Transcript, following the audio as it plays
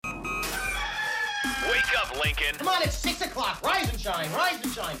Wake up, Lincoln. Come on, it's 6 o'clock. Rise and shine, rise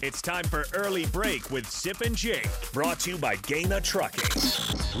and shine. It's time for Early Break with Sip and Jake. Brought to you by Gaina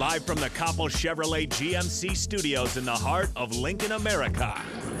Trucking. Live from the Coppel Chevrolet GMC studios in the heart of Lincoln, America.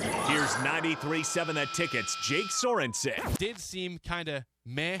 Here's 93.7 The Ticket's Jake Sorensen. Did seem kind of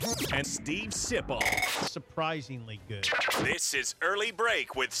meh. And Steve Sipple. Surprisingly good. This is Early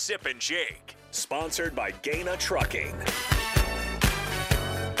Break with Sip and Jake. Sponsored by Gaina Trucking.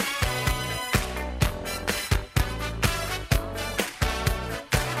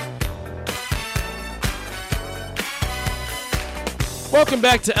 Welcome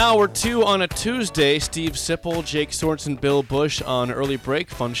back to Hour 2 on a Tuesday. Steve Sipple, Jake Sorensen, Bill Bush on Early Break.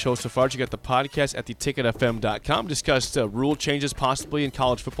 Fun show so far. You got the podcast at theticketfm.com. Discussed rule changes possibly in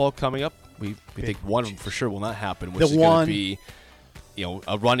college football coming up. We think one of them for sure will not happen, which is going to be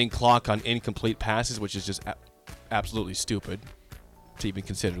a running clock on incomplete passes, which is just absolutely stupid to even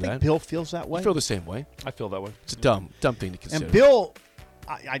consider that. Bill feels that way? I feel the same way. I feel that way. It's a dumb thing to consider. And Bill,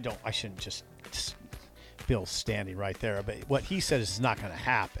 I shouldn't just Bill's standing right there, but what he said is not going to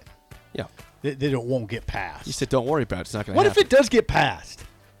happen. Yeah. That it won't get passed. He said, don't worry about it. It's not going to happen. happen. What if it does get passed?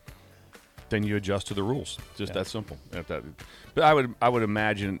 Then you adjust to the rules. Just that simple. But I would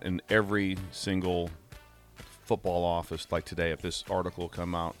imagine in every single football office like today, if this article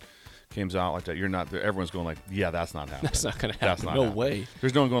comes out like that, you're not there. Everyone's going like, yeah, that's not happening. That's not going to happen. No way.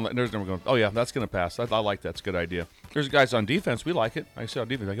 There's no one going, oh yeah, that's going to pass. I like that. It's a good idea. There's guys on defense. We like it. I see on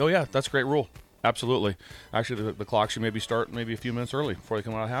defense like, oh yeah, that's a great rule. Absolutely. Actually, the clock should maybe start maybe a few minutes early before they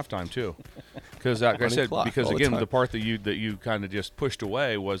come out at halftime too, because like I said, because again, the part that you kind of just pushed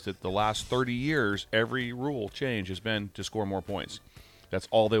away was that the last 30 years, every rule change has been to score more points. That's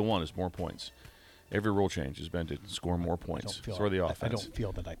all they want is more points. Every rule change has been to score more points for the offense. I don't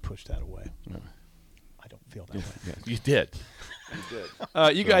feel that I pushed that away. No. I don't feel that way. Yeah, you did.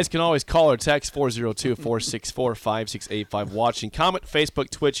 You guys can always call or text 402-464-5685. Watching, comment,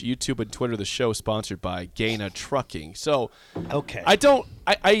 Facebook, Twitch, YouTube, and Twitter. The show sponsored by Gaina Trucking. So, okay,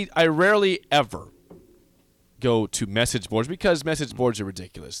 I rarely ever go to message boards because message boards are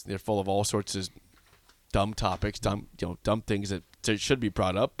ridiculous. They're full of all sorts of dumb topics, dumb things that should be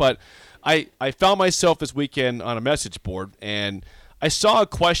brought up. But I found myself this weekend on a message board and I saw a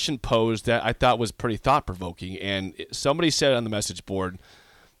question posed that I thought was pretty thought-provoking, and somebody said on the message board,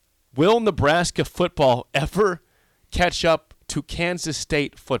 will Nebraska football ever catch up to Kansas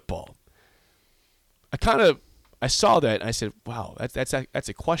State football? I saw that, and I said, wow, that's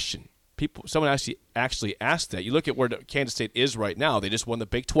a question. Someone actually asked that. You look at where Kansas State is right now. They just won the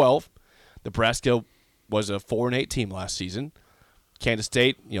Big 12. Nebraska was a 4-8 team last season. Kansas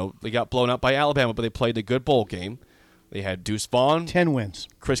State, they got blown out by Alabama, but they played a good bowl game. They had Deuce Vaughn. 10 wins.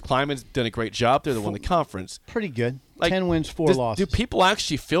 Chris Kleiman's done a great job. They're the one in the conference. Pretty good. 10 wins, 4 losses. Do people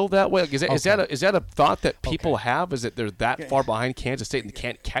actually feel that way? Is that a thought that people have? Is that they're that far behind Kansas State and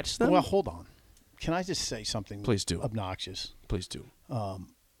can't catch them? Well, hold on. Can I just say something Please do. obnoxious? Please do. And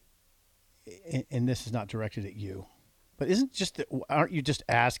this is not directed at you. But aren't you just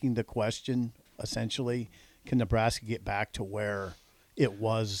asking the question, essentially, can Nebraska get back to where it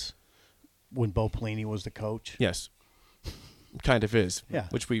was when Bo Pelini was the coach? Yes. Kind of is. Yeah.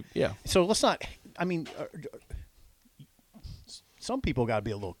 So let's not, some people got to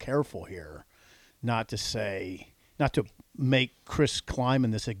be a little careful here not to make Chris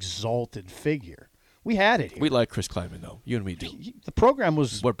Kleiman this exalted figure. We had it here. We like Chris Kleiman, though. You and me do. The program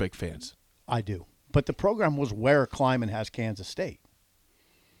was. We're big fans. I do. But the program was where Kleiman has Kansas State.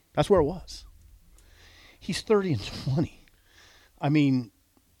 That's where it was. He's 30-20.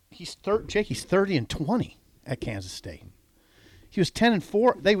 He's 30-20 at Kansas State. He was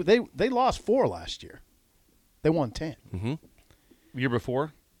 10-4. They lost 4 last year. They won 10. Mm-hmm. Year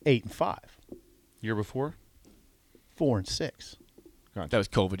before? 8-5. Year before? 4-6. Gotcha. That was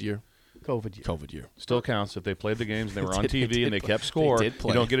COVID year. COVID year. Still counts if they played the games and they were on TV and they kept score. They did play.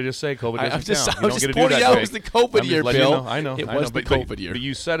 You don't get to just say COVID doesn't count. I was just pointing out it was the COVID year, Bill. I know. It was the COVID year. But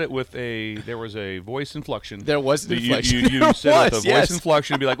you said it with there was a voice inflection. There was an inflection. You said it with a voice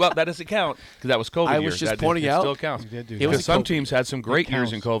inflection and be like, well, that doesn't count because that was COVID year. I was just pointing out. It still counts. Because some teams had some great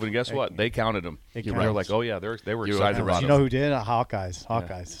years in COVID, and guess what? They counted them. They were like, oh, yeah, they were excited about it. You know who did? Hawkeyes.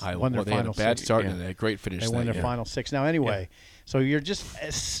 Won their final 6. They had a bad start and a great finish. They won their final 6. Now, anyway. So you're just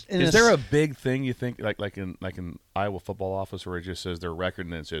is there a big thing you think like in Iowa football office where it just says their record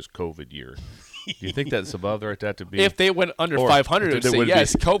and then it says COVID year? Do you think that's above or that to be? If they went under 500, it would say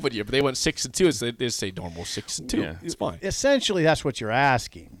yes, COVID year. But they went 6-2, they'd say normal 6-2. Yeah. It's fine. Essentially, that's what you're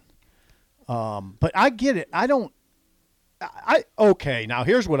asking. But I get it. Okay. Now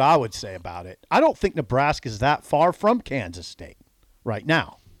here's what I would say about it. I don't think Nebraska's that far from Kansas State right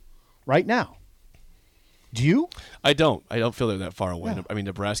now. Do you? I don't feel they're that far away. Yeah. I mean,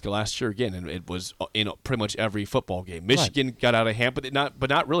 Nebraska last year again, and it was in pretty much every football game. Michigan got out of hand, but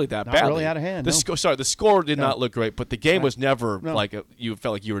not really that Not badly. really out of hand, The no. the score did No. not look great, but the game was never No. like you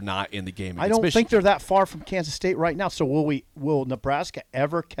felt like you were not in the game. I against don't Michigan. think they're that far from Kansas State right now. So will Nebraska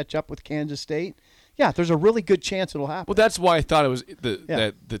ever catch up with Kansas State? Yeah, there's a really good chance it'll happen. Well, that's why I thought it was Yeah.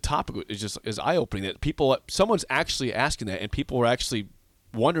 that the topic is eye opening. That someone's actually asking that, and people were actually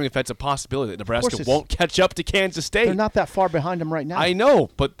wondering if that's a possibility that Nebraska it's- won't catch up to Kansas State. They're not that far behind them right now. I know,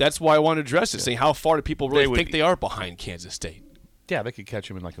 but that's why I want to address it, saying how far do people really They would- think they are behind Kansas State? Yeah, they could catch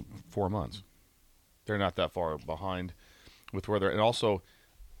him in like 4 months. They're not that far behind with where they're. And also,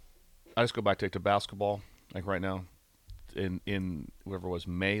 I just go back to basketball. Like right now, in whatever it was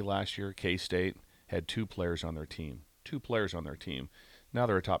May last year, K-State had 2 players on their team. 2 players on their team. Now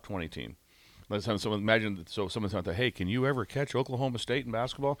they're a top 20 team. Let's have someone imagine. So someone's out there. Hey, can you ever catch Oklahoma State in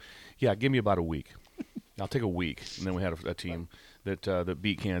basketball? Yeah, give me about a week. I'll take a week. And then we had a team that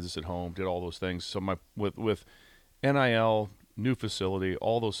beat Kansas at home, did all those things. So with NIL, new facility,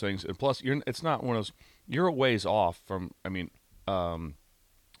 all those things, and plus it's not one of those. You're a ways off from. I mean,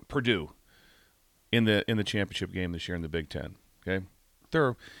 Purdue in the championship game this year in the Big Ten. Okay,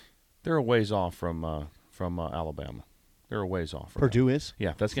 they're a ways off from Alabama. They're a ways off. From Purdue that. is?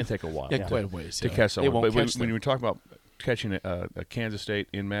 Yeah, that's going to take a while. Yeah, quite a ways to yeah. catch They someone. won't But catch when them. you talk about catching a Kansas State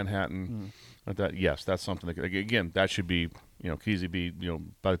in Manhattan, like that, yes, that's something that again that should be could easily be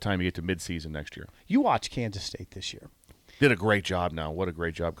by the time you get to midseason next year. You watch Kansas State this year. Did a great job now. What a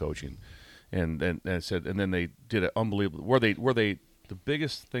great job coaching, and then they did it unbelievable. Where they the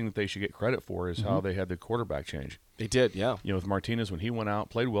biggest thing that they should get credit for is how they had the quarterback change. They did, yeah. With Martinez when he went out,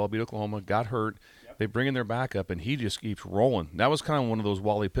 played well, beat Oklahoma, got hurt. They bring in their backup, and he just keeps rolling. That was kind of one of those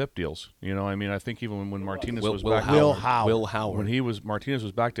Wally Pipp deals. I mean, I think even when Martinez was back, Will Howard. Will Howard. when Martinez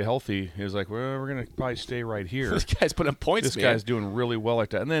was back to healthy, he was like, "Well, we're going to probably stay right here." This guy's putting points, This man. guy's doing really well like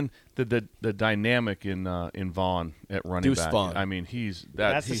that. And then the dynamic in Vaughn at running Deuce back. Vaughn. I mean,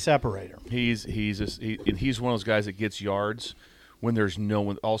 That's the separator. He's one of those guys that gets yards when there's no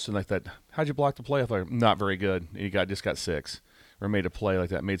one. All of a sudden, like that. How'd you block the play? I thought not very good. And he just got 6, or made a play like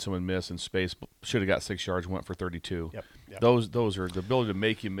that, made someone miss in space. Should have got 6 yards, went for 32. Yep. Those are the ability to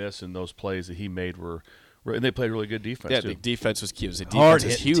make you miss, and those plays that he made were. And they played really good defense Yeah, too. the defense was key. The Hard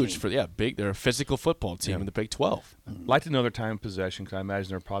defense is hitting huge team. big. They're a physical football team in the Big 12. Like to know their time of possession because I imagine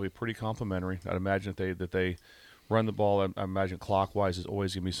they're probably pretty complimentary. I'd imagine that they run the ball. I imagine clockwise is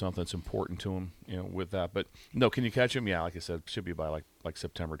always going to be something that's important to them. With that. But no, can you catch them? Yeah, like I said, should be by like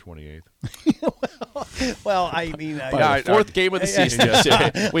September 28th. Well, I mean, By the fourth game of the season,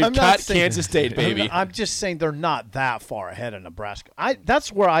 we've I'm not got saying- Kansas State, baby. I'm just saying they're not that far ahead of Nebraska.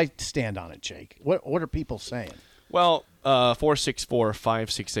 That's where I stand on it, Jake. What are people saying? Well,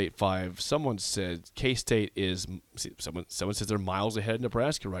 464-5685. Someone said K-State is. Someone says they're miles ahead of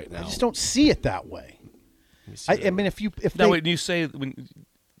Nebraska right now. I just don't see it that way. Let me see I that. mean, if Now, they, when you say when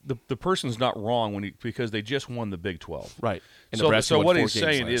the person's not wrong because they just won the Big 12, Right. And So, Nebraska so won what 4 he's games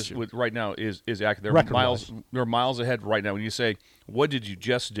saying last is year. right now is accurate. They're Record-wise. miles ahead right now. When you say what did you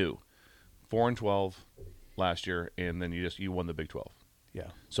just do, 4-12 last year, and then you won the Big 12. yeah,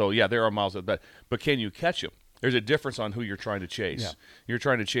 So yeah, there are miles ahead, but can you catch them? There's a difference on who you're trying to chase. Yeah. You're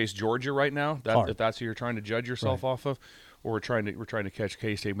trying to chase Georgia right now. Hard. If that's who you're trying to judge yourself off of, or we're trying to catch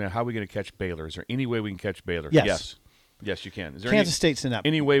K-State. Man, how are we going to catch Baylor? Is there any way we can catch Baylor? Yes. Yes, you can. Is there Kansas State's in that.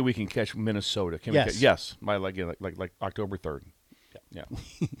 any way we can catch Minnesota? Can Yes. we catch, yes. Like October 3rd. Yeah.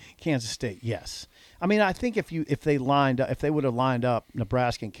 Kansas State, yes. I mean, I think if they would have lined up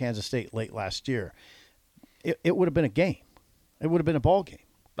Nebraska and Kansas State late last year, it would have been a game. It would have been a ball game.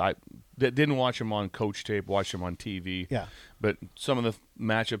 I didn't watch them on coach tape, watched them on TV. Yeah. But some of the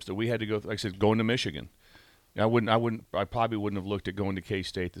matchups that we had to go through, like I said, going to Michigan. I probably wouldn't have looked at going to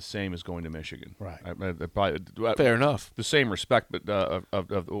K-State the same as going to Michigan. Right. I probably, Fair enough. The same respect, but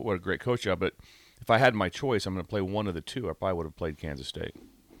of what a great coach job. But if I had my choice, I'm going to play one of the two. I probably would have played Kansas State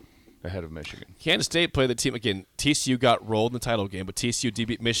ahead of Michigan. Kansas State played the team again. TCU got rolled in the title game, but TCU did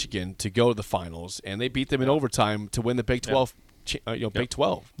beat Michigan to go to the finals, and they beat them in overtime to win the Big 12. Big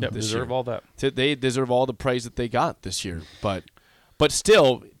 12. Yeah, this deserve year. all that. They deserve all the praise that they got this year. But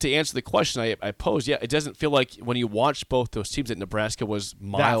still, to answer the question I posed, yeah, it doesn't feel like when you watch both those teams that Nebraska was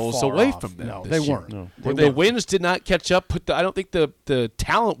miles far away off. from them. No, this they year. weren't. No. The wins did not catch up. I don't think the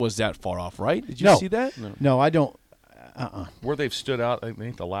talent was that far off, right? Did you see that? No, I don't. Where they've stood out, I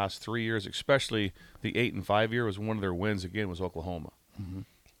think the last 3 years, especially the 8-5 year, was one of their wins. Again, was Oklahoma. Mm-hmm.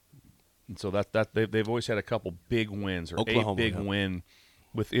 And so they've always had a couple big wins or Oklahoma, a big win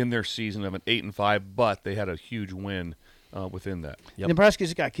within their season of an 8-5, but they had a huge win within that. Yep.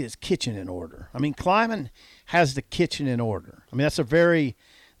 Nebraska's got his kitchen in order. I mean, Kleiman has the kitchen in order. I mean,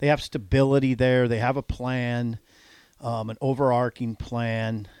 they have stability there. They have a plan, an overarching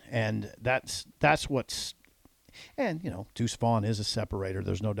plan, and that's what's. And Deuce Vaughn is a separator.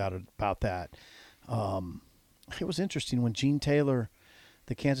 There's no doubt about that. It was interesting when Gene Taylor,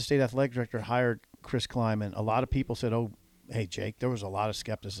 the Kansas State athletic director, hired Chris Kleiman. A lot of people said, "Oh, hey Jake," there was a lot of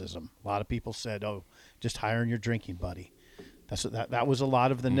skepticism. A lot of people said, "Oh, just hiring your drinking buddy." That was a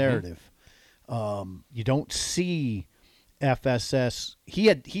lot of the narrative. You don't see FSS. He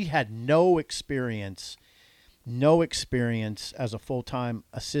had no experience as a full-time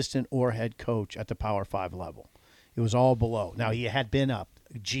assistant or head coach at the Power 5 level. It was all below. Now he had been up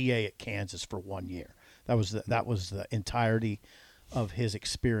GA at Kansas for 1 year. That was the entirety of his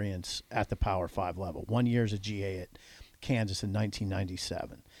experience at the Power 5 level. 1 year as a GA at Kansas in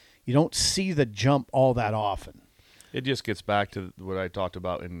 1997. You don't see the jump all that often. It just gets back to what I talked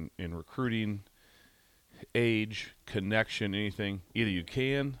about in recruiting, age, connection, anything. Either you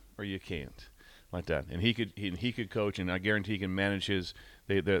can or you can't, like that. And he could coach, and I guarantee he can manage his.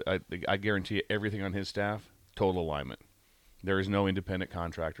 I guarantee everything on his staff, total alignment. There is no independent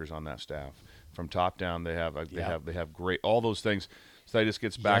contractors on that staff. From top down, they have great all those things. So that just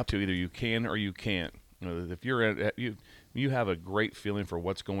gets back to either you can or you can't. If you're you have a great feeling for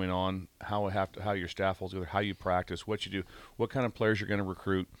what's going on, how your staff holds together, how you practice, what you do, what kind of players you're going to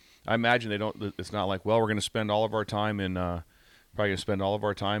recruit. I imagine they don't. It's not like, well, we're going to spend all of our time in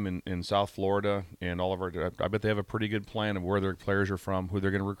in South Florida and all of our. I bet they have a pretty good plan of where their players are from, who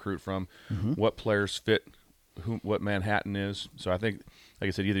they're going to recruit from, what players fit, what Manhattan is. So I think, like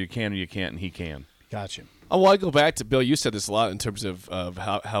I said, either you can or you can't, and he can. Gotcha. Oh, well, I go back to Bill. You said this a lot in terms of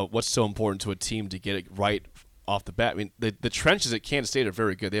how what's so important to a team to get it right off the bat. I mean, the trenches at Kansas State are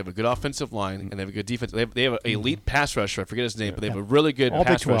very good. They have a good offensive line and they have a good defense. They have an elite pass rusher. I forget his name, but they have a really good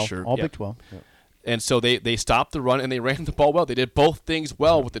pass rusher. All Big 12. Yeah. And so they stopped the run and they ran the ball well. They did both things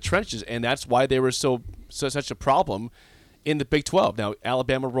well with the trenches, and that's why they were such a problem in the Big 12. Now,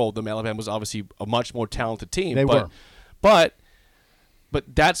 Alabama rolled them. Alabama was obviously a much more talented team. They were. But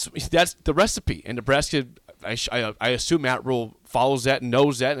that's the recipe. And Nebraska, I assume Matt Rule follows that and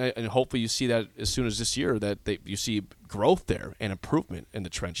knows that, and hopefully you see that as soon as this year that you see growth there and improvement in the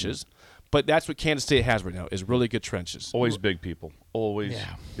trenches. But that's what Kansas State has right now is really good trenches. Always big people. Always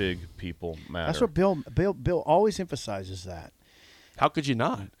big people matter. That's what Bill always emphasizes that. How could you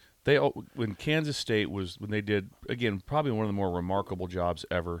not? When Kansas State when they did, again, probably one of the more remarkable jobs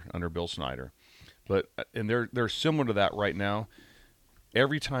ever under Bill Snyder. And they're similar to that right now.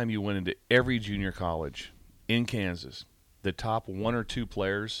 Every time you went into every junior college in Kansas, the top one or two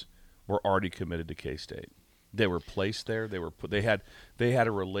players were already committed to K-State. They were placed there. They had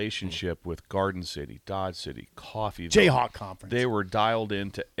a relationship with Garden City, Dodge City, Coffeyville, Jayhawk Conference. They were dialed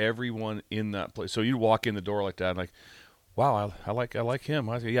into everyone in that place. So you'd walk in the door like that, and like, wow, I like him.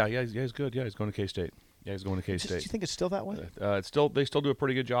 I say, yeah, he's good. Yeah, he's going to K-State. Yeah, he's going to K-State. Do you think it's still that way? They still do a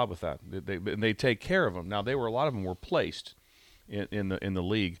pretty good job with that. They take care of them. Now a lot of them were placed in the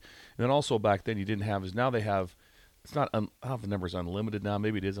league, and then also back then you didn't have now they have. It's not. I don't know if the number is unlimited now.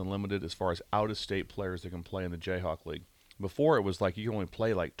 Maybe it is unlimited as far as out-of-state players that can play in the Jayhawk League. Before it was like you could only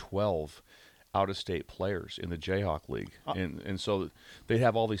play like 12 out-of-state players in the Jayhawk League, and so they'd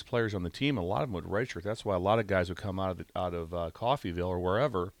have all these players on the team. And a lot of them would redshirt. That's why a lot of guys would come out of Coffeyville or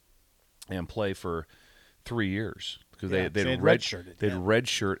wherever and play for 3 years because they'd redshirted. They'd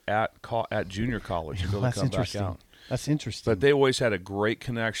redshirt at junior college until they come back out. That's interesting. But they always had a great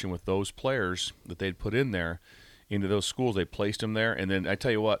connection with those players that they'd put in there. Into those schools, they placed them there, and then I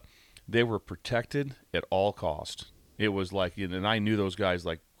tell you what, they were protected at all cost. It was like, and I knew those guys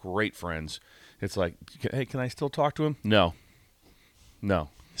like great friends. It's like, hey, can I still talk to him? No.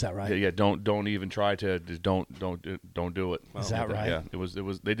 Is that right? Yeah. Don't even try to. Just don't do it. Is that right? Yeah. It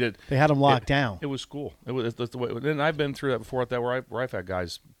was. They did. They had them locked down. It was cool. That's the way. And I've been through that before. Where I've had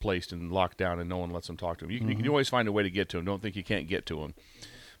guys placed and locked down, and no one lets them talk to them. You can always find a way to get to them. Don't think you can't get to them.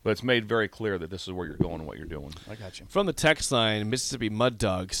 But it's made very clear that this is where you're going and what you're doing. I got you. From the text line, Mississippi Mud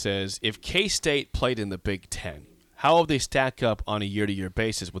Dog says, if K-State played in the Big Ten, how would they stack up on a year-to-year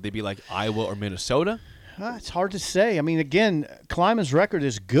basis? Would they be like Iowa or Minnesota? It's hard to say. I mean, again, Kleiman's record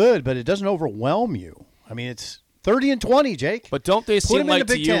is good, but it doesn't overwhelm you. I mean, it's 30-20, Jake. But don't they seem like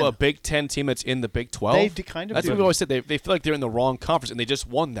to you 10. a Big Ten team that's in the Big 12? They kind of That's do. what we always said. They feel like they're in the wrong conference, and they just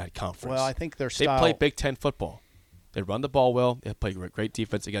won that conference. Well, I think their They style. play Big Ten football. They run the ball well. They play great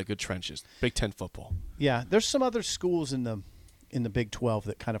defense. They got good trenches. Big Ten football. Yeah, there's some other schools in the in the Big 12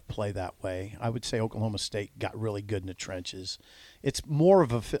 that kind of play that way. I would say Oklahoma State got really good in the trenches. It's more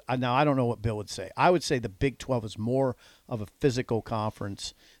of a now I don't know what Bill would say. I would say the Big 12 is more of a physical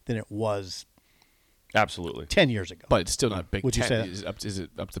conference than it was Absolutely. 10 years ago. But it's still not Big Would you Ten. say that? Is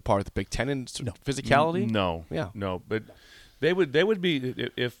it up to par with the Big Ten in No. physicality? No. Yeah. No, but they would be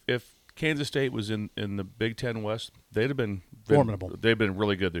if Kansas State was in the Big Ten West, they'd have been Formidable. They've been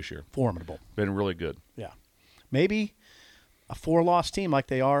really good this year. Formidable. Been really good. Yeah. Maybe a 4-loss team like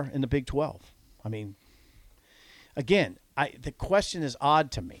they are in the Big 12. I mean, again, the question is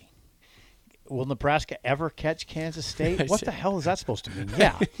odd to me. Will Nebraska ever catch Kansas State? What the hell is that supposed to mean?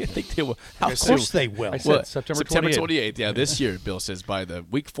 Yeah. I think they will. Of course they will. I said September 28th. Yeah, this year, Bill says by the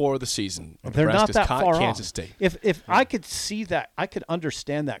week 4 of the season, They're not Nebraska's that caught far Kansas off. State. If I could see that, I could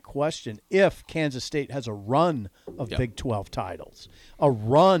understand that question if Kansas State has a run of Yep. Big 12 titles, a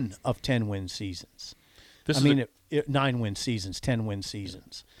run of 10-win seasons. This I is mean, a- 9-win seasons, 10-win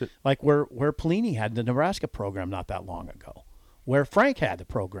seasons, like where Pelini had the Nebraska program not that long ago, where Frank had the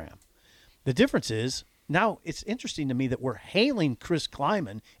program. The difference is now it's interesting to me that we're hailing Chris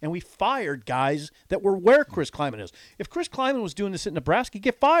Kleiman and we fired guys that were where Chris Kleiman is. If Chris Kleiman was doing this at Nebraska, he'd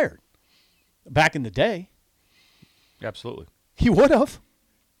get fired. Back in the day, Absolutely. he would have.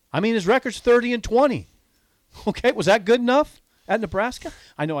 I mean, his record's 30-20. Okay, was that good enough at Nebraska?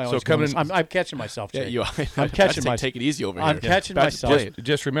 I know I always go on this. I'm catching myself. Yeah, Jake. you. I'm catching myself. Take it easy over I'm here. catching Back to myself. play.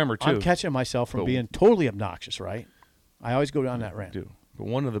 Just remember too. I'm catching myself from But- being totally obnoxious. Right? I always go down that rant. do. But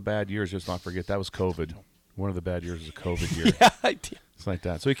one of the bad years, just not forget, that was COVID. One of the bad years was a COVID year. Yeah, I did. It's like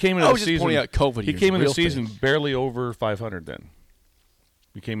that. So he came into I the was just season. pointing out COVID He years, came into real the season thing. barely over 500. Then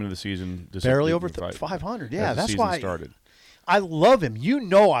he came into the season Barely over five- 500. as Yeah, the that's season why started. I love him. You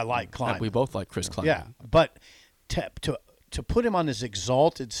know I like Kleiman. We both like Chris Kleiman. Yeah, but to put him on this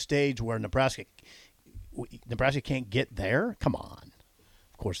exalted stage where Nebraska can't get there, come on.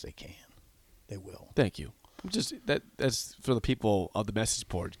 Of course they can. They will. Thank you. Just that's for the people of the message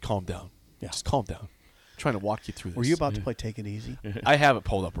board. Calm down. Yeah. Just calm down. I'm trying to walk you through this. Were you about to play Take It Easy? I have it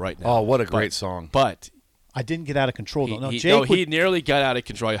pulled up right now. Oh, what a great song! But I didn't get out of control. he, though. No, he, Jake no, would- he nearly got out of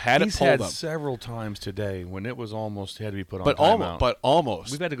control. I had He's it pulled had up. several times today when it was almost had to be put on But timeout.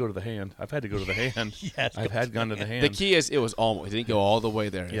 almost. We've had to go to the hand. I've had to go to the hand. Yes, I've had gone to the hand. The key is it was almost. He didn't go all the way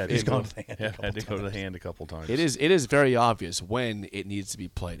there. Yeah, He's It- gone to the hand a Yeah, couple had to go to the times. hand a couple times. It is very obvious when it needs to be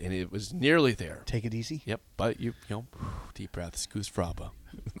played, and it was nearly there. Take It Easy. Yep, but you know, deep breaths. Goose Fraba.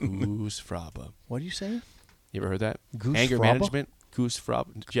 Goose Fraba. What are you saying? You ever heard that? Goose Anger Fraba? management. Goose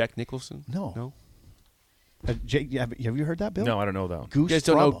Fraba. Jack Nicholson. No. No. Jake, have you heard that, Bill? No, I don't know that one. You Goose guys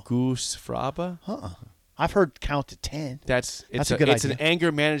don't know Fraba. Goose Fraba? I've heard count to 10. That's a good It's idea. an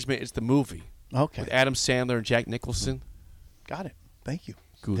anger management. It's the movie Okay. with Adam Sandler and Jack Nicholson. Got it. Thank you.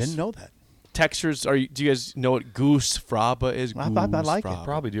 Goose. Didn't know that. Textures, do you guys know what Goose Fraba is? I Goose like it. Fraba.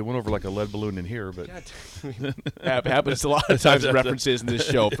 Probably did. Went over like a lead balloon in here, but Happens a lot of times. References in this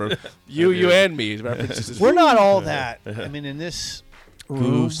show for you and me. References. We're not all that. I mean, in this room,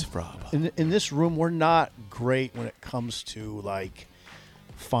 Goose Fraba. in this room, we're not great when it comes to like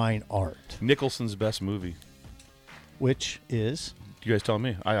fine art, Nicholson's best movie. which is You guys tell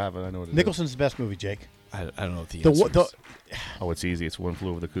me. I haven't. I know what it is. Nicholson's best movie, Jake. I don't know what the The, answer the is. Oh, it's easy. It's One Flew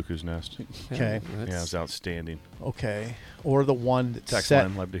Over the Cuckoo's Nest. okay, Yeah, it's outstanding. okay, or the one that Text set.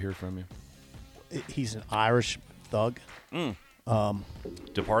 line. Love to hear from you. He's an Irish thug. Departed.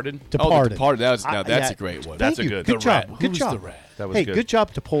 Oh, Departed. The Departed. That's I- that's yeah. a great one. That's Thank a you. good- Good The job. Rat. Good Who's job. the Rat? That was hey, good.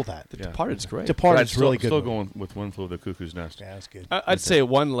 job to pull that. The Yeah. Departed's great. But I'd Departed's still, really good. still movie. going with One Flew Over the Cuckoo's Nest. Yeah, that's good. I'd say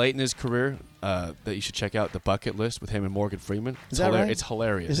one late in his career that you should check out, The Bucket List with him and Morgan Freeman. It's Is that right? It's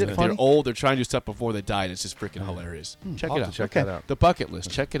hilarious. Is it If funny? They're old. They're trying to do stuff before they die. And it's just freaking hilarious. Check I'll it have out. to check Okay. that out. The Bucket List.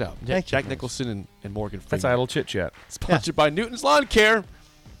 Check it out. Thank you. Jack Nicholson and Morgan Freeman. That's idle chit chat. Sponsored by Newton's Lawn Care.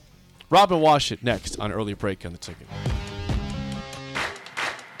 Robin Washit next on Early Break on the Ticket.